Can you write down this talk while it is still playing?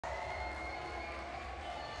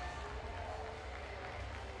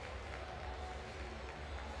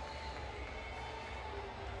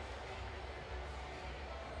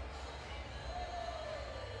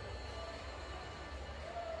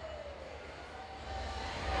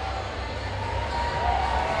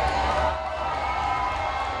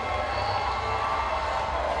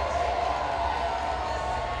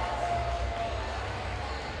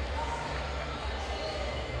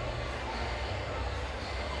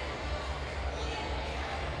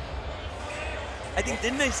I think,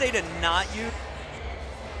 didn't they say to not use?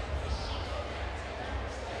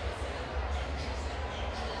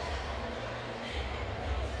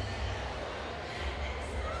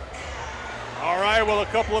 All right, well, a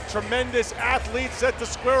couple of tremendous athletes set to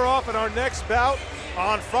square off in our next bout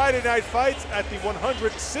on Friday Night Fights at the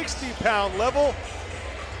 160-pound level.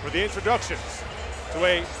 For the introductions to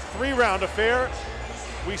a 3-round affair,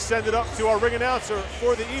 we send it up to our ring announcer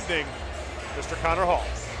for the evening, Mr. Connor Hall.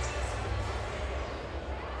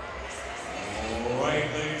 All right,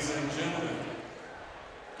 ladies and gentlemen,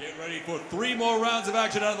 get ready for 3 more rounds of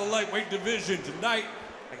action out of the lightweight division tonight.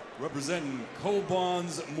 Representing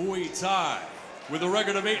Kobon's Muay Thai with a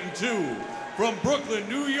record of 8-2 from Brooklyn,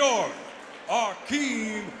 New York,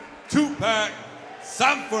 Arkeem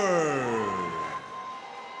Sanford.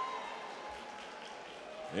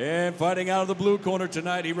 And fighting out of the blue corner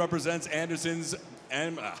tonight, he represents Anderson's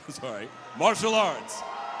martial arts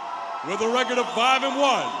with a record of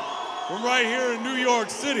 5-1 from right here in New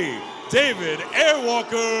York City, David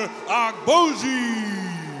Airwalker Agbodji.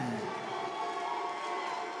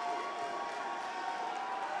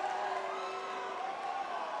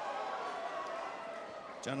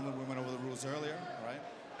 Gentlemen, we went over the rules earlier, all right?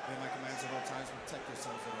 Obey my commands at all times, protect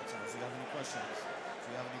yourselves at all times. If you have any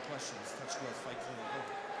questions, touch gloves, fight clean,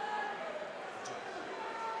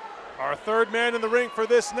 go. Our third man in the ring for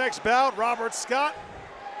this next bout, Robert Scott,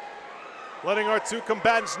 letting our 2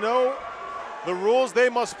 combatants know the rules they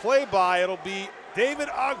must play by. It'll be David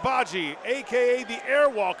Agbodji, AKA the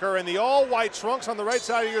Airwalker, in the all-white trunks on the right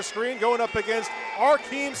side of your screen, going up against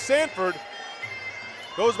Arkeem Sanford.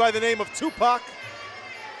 Goes by the name of Tupac.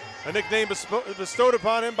 A nickname bestowed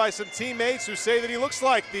upon him by some teammates who say that he looks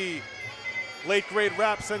like the late great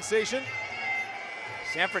rap sensation.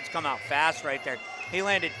 Sanford's come out fast right there. He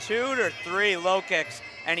landed 2 or 3 low kicks,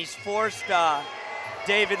 and he's forced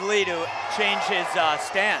David Lee to change his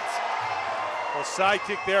stance. Well, side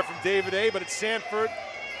kick there from David A., but it's Sanford,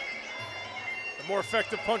 the more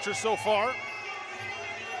effective puncher so far.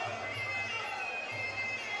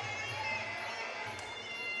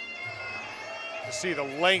 You see the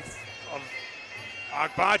length of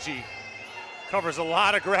Agbodji, covers a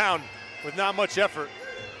lot of ground with not much effort.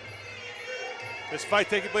 This fight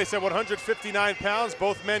taking place at 159 pounds.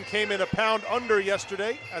 Both men came in a pound under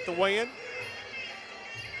yesterday at the weigh-in.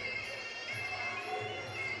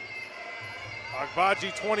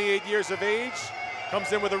 Agbodji, 28 years of age,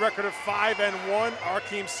 comes in with a record of 5-1.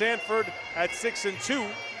 Arkeem Sanford at 6-2.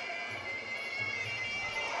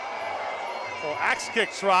 Well, axe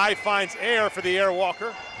kick try finds air for the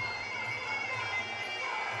Airwalker.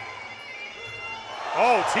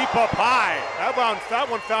 Oh, teep up high. That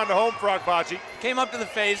one found a home for Agbodji. Came up to the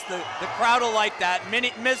face. The crowd will like that.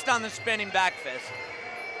 Missed on the spinning back fist.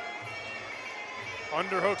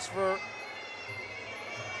 Underhooks for,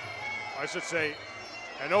 I should say,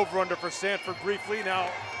 an over-under for Sanford briefly.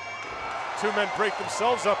 Now, 2 men break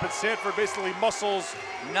themselves up, and Sanford basically muscles.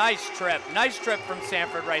 Nice trip from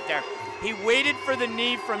Sanford right there. He waited for the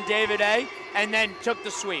knee from David A. and then took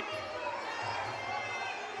the sweep.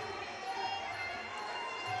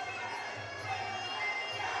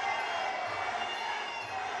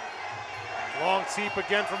 Long teep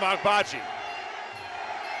again from Agbodji.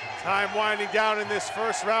 Time winding down in this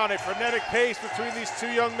first round. A frenetic pace between these 2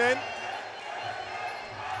 young men.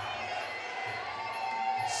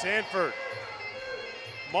 Sanford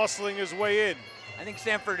muscling his way in. I think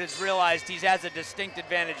Sanford has realized he has a distinct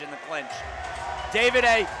advantage in the clinch. David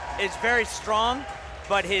A. is very strong,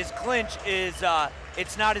 but his clinch is,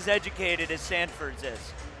 it's not as educated as Sanford's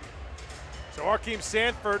is. So Arkeem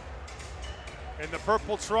Sanford in the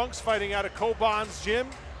purple trunks, fighting out of Kobon's gym,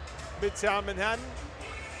 Midtown Manhattan.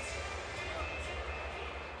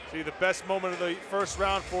 See the best moment of the first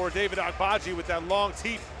round for David Agbodji with that long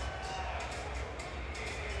teep.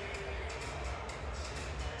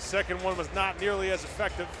 Second one was not nearly as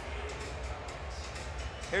effective.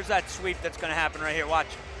 Here's that sweep that's gonna happen right here, watch.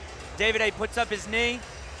 David A. puts up his knee,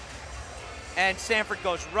 and Sanford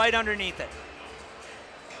goes right underneath it.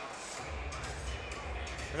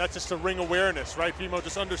 And that's just a ring awareness, right, Primo?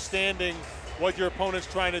 Just understanding what your opponent's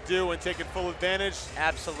trying to do and taking full advantage.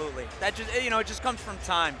 Absolutely. That just, you know, it just comes from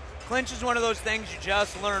time. Clinch is one of those things you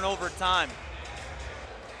just learn over time.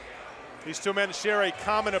 These 2 men share a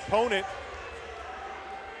common opponent.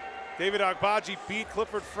 David Agbodji beat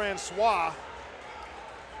Clifford Francois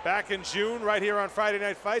back in June right here on Friday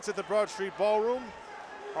Night Fights at the Broad Street Ballroom.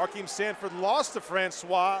 Arkeem Sanford lost to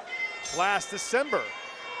Francois last December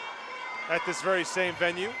at this very same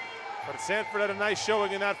venue. But Sanford had a nice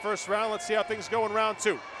showing in that first round. Let's see how things go in round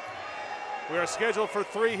 2. We are scheduled for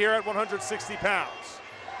 3 here at 160 pounds.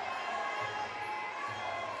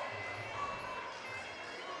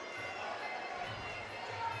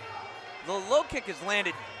 The low kick has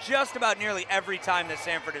landed just about nearly every time that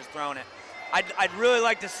Sanford has thrown it. I'd really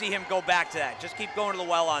like to see him go back to that. Just keep going to the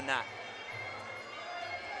well on that.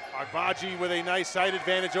 Agbodji with a nice height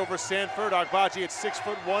advantage over Sanford. Agbodji at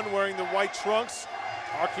 6'1", wearing the white trunks.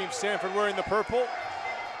 Arkeem Sanford wearing the purple.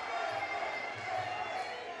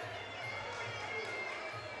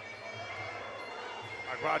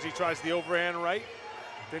 Agbodji tries the overhand right.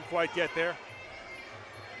 Didn't quite get there.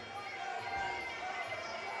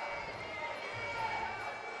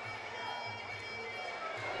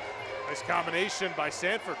 Nice combination by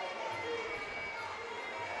Sanford.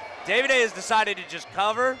 David A has decided to just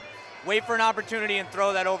cover, wait for an opportunity, and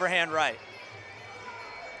throw that overhand right.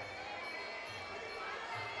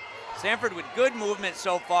 Sanford with good movement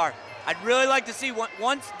so far. I'd really like to see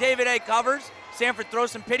once David A covers, Sanford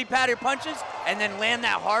throws some pity-patter punches and then land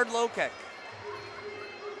that hard low kick.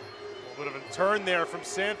 A little bit of a turn there from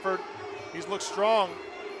Sanford. He's looked strong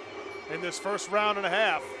in this first round and a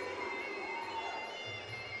half.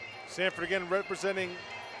 Sanford again representing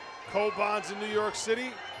Cole-Bonds in New York City.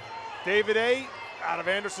 David A out of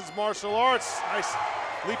Anderson's martial arts. Nice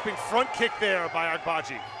leaping front kick there by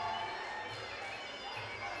Agbodji.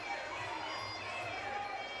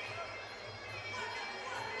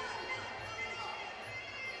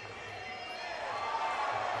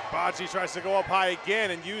 Agbodji tries to go up high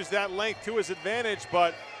again and use that length to his advantage,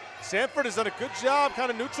 but Sanford has done a good job kind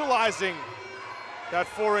of neutralizing that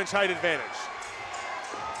 4-inch height advantage.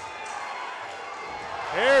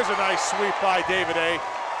 There's a nice sweep by David A.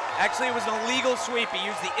 Actually, it was an illegal sweep. He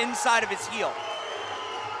used the inside of his heel.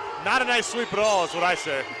 Not a nice sweep at all, is what I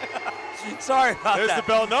say. Sorry about There's that. the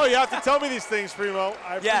bell. No, you have to tell me these things, Primo.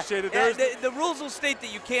 I appreciate it. The rules will state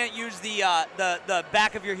that you can't use the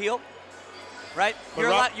back of your heel, right?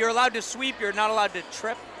 You're allowed to sweep. You're not allowed to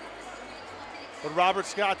trip. But Robert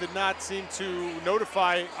Scott did not seem to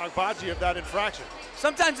notify Agbodji of that infraction.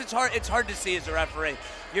 Sometimes it's hard to see as a referee.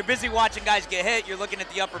 You're busy watching guys get hit. You're looking at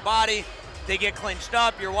the upper body. They get clinched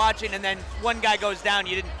up. You're watching, and then one guy goes down.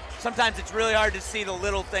 Sometimes it's really hard to see the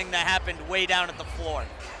little thing that happened way down at the floor.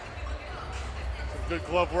 Good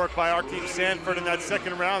glove work by Arkeem Sanford in that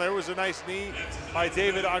second round. There was a nice knee by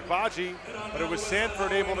David Agbodji, but it was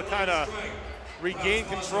Sanford able to kind of regain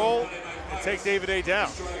control and take David A down.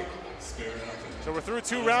 So we're through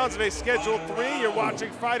 2 rounds of a scheduled 3. You're watching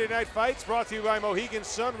Friday Night Fights, brought to you by Mohegan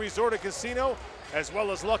Sun Resort and Casino, as well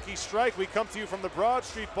as Lucky Strike. We come to you from the Broad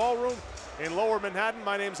Street Ballroom in Lower Manhattan.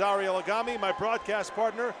 My name's Ariel Agami. My broadcast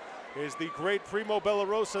partner is the great Primo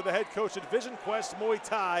Bellarosa, the head coach at Vision Quest Muay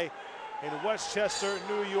Thai in Westchester,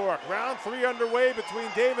 New York. Round 3 underway between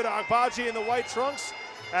David Agbodji in the white trunks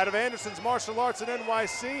out of Anderson's Martial Arts in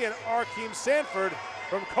NYC and Arkeem Sanford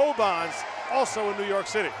from Cole-Bonds, also in New York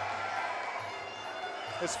City.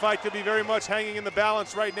 This fight could be very much hanging in the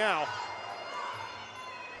balance right now.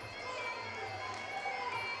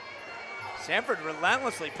 Sanford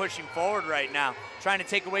relentlessly pushing forward right now, trying to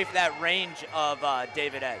take away from that range of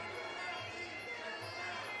David A.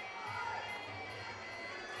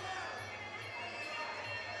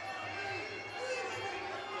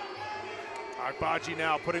 Agbodji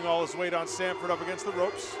now putting all his weight on Sanford up against the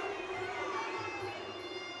ropes.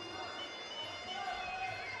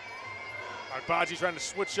 Agbodji trying to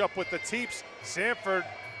switch up with the teeps. Sanford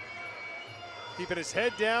keeping his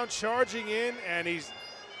head down, charging in, and he's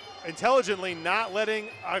intelligently not letting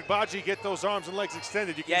Agbodji get those arms and legs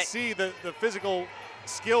extended. You can see the physical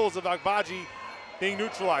skills of Agbodji being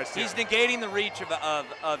neutralized here. He's negating the reach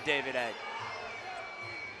of David A.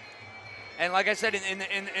 And like I said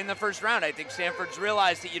in the first round, I think Sanford's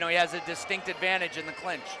realized that he has a distinct advantage in the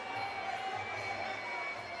clinch.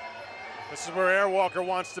 This is where Airwalker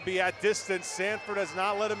wants to be at distance. Sanford has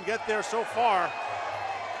not let him get there so far.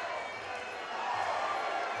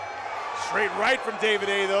 Straight right from David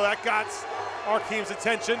A, though. That got Arkeem's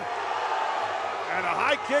attention. And a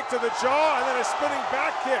high kick to the jaw, and then a spinning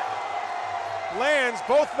back kick. Lands,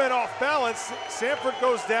 both men off balance. Sanford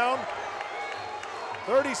goes down.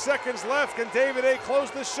 30 seconds left. Can David A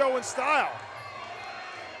close this show in style?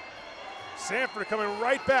 Sanford coming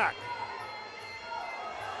right back.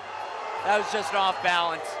 That was just off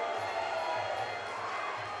balance.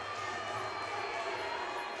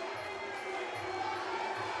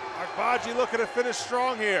 Agbodji looking to finish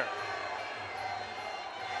strong here.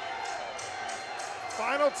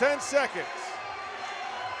 Final 10 seconds.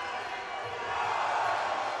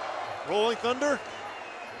 Rolling Thunder?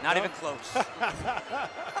 Not even close.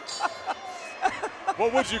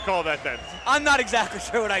 What would you call that then? I'm not exactly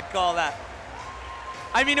sure what I'd call that.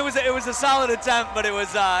 I mean, it was a solid attempt, but it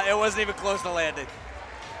wasn't even close to landing.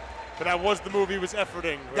 But that was the move he was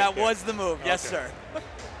efforting. That was the move, yes, sir.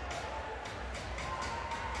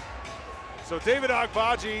 So David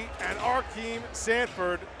Agbodji and Arkeem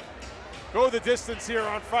Sanford go the distance here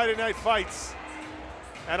on Friday Night Fights.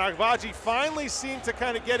 And Agbodji finally seemed to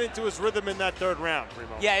kind of get into his rhythm in that third round,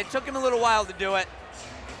 Primo. Yeah, it took him a little while to do it.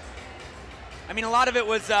 I mean, a lot of it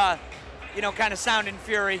was, you know, kind of sound and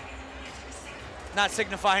fury, not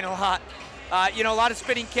signifying a lot. You know, a lot of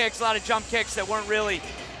spinning kicks, a lot of jump kicks that weren't really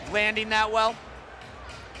landing that well.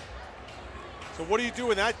 So what do you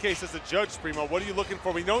do in that case as a judge, Primo? What are you looking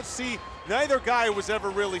for? We don't see, neither guy was ever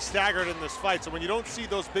really staggered in this fight. So when you don't see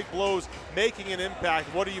those big blows making an impact,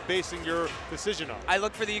 what are you basing your decision on? I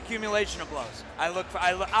look for the accumulation of blows. I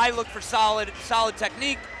look for solid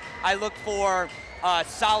technique. I look for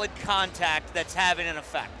solid contact that's having an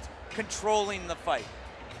effect, controlling the fight.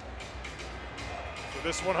 So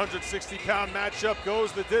this 160-pound matchup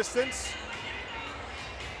goes the distance.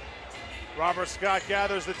 Robert Scott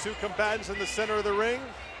gathers the two combatants in the center of the ring.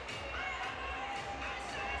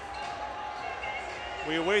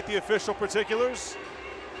 We await the official particulars.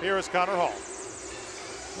 Here is Connor Hall.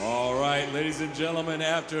 All right, ladies and gentlemen,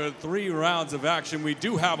 after 3 rounds of action, we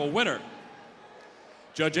do have a winner.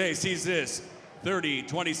 Judge A sees this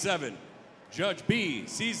 30-27. Judge B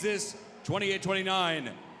sees this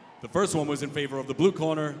 28-29. The first one was in favor of the blue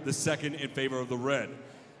corner, the second in favor of the red.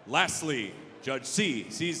 Lastly, Judge C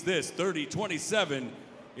sees this 30-27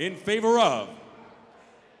 in favor of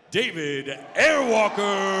David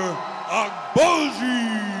Airwalker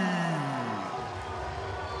Agbodji.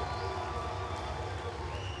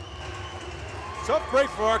 Tough break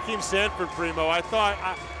for Arkeem Sanford, Primo. I thought,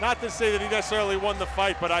 not to say that he necessarily won the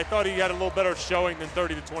fight, but I thought he had a little better showing than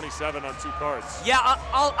 30-27 on 2 cards. Yeah,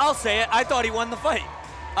 I'll say it. I thought he won the fight.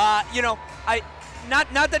 You know,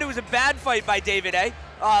 not that it was a bad fight by David A.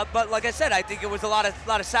 But like I said, I think it was a lot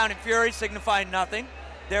of sound and fury, signifying nothing.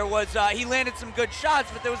 There was he landed some good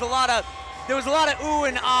shots, but there was a lot of ooh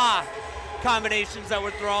and ah combinations that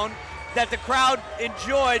were thrown that the crowd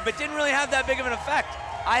enjoyed, but didn't really have that big of an effect.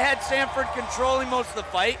 I had Sanford controlling most of the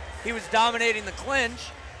fight. He was dominating the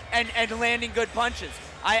clinch and landing good punches.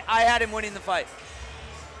 I had him winning the fight.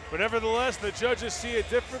 But nevertheless, the judges see it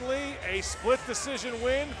differently. A split decision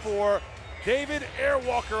win for David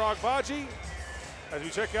Airwalker Agbodji. As we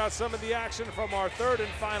check out some of the action from our third and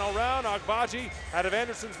final round, Agbodji out of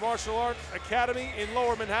Anderson's Martial Art Academy in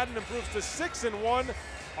Lower Manhattan improves to 6-1.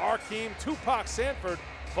 Arkeem Tupac Sanford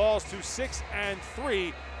falls to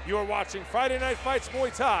 6-3. You are watching Friday Night Fights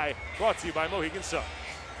Muay Thai, brought to you by Mohegan Sun.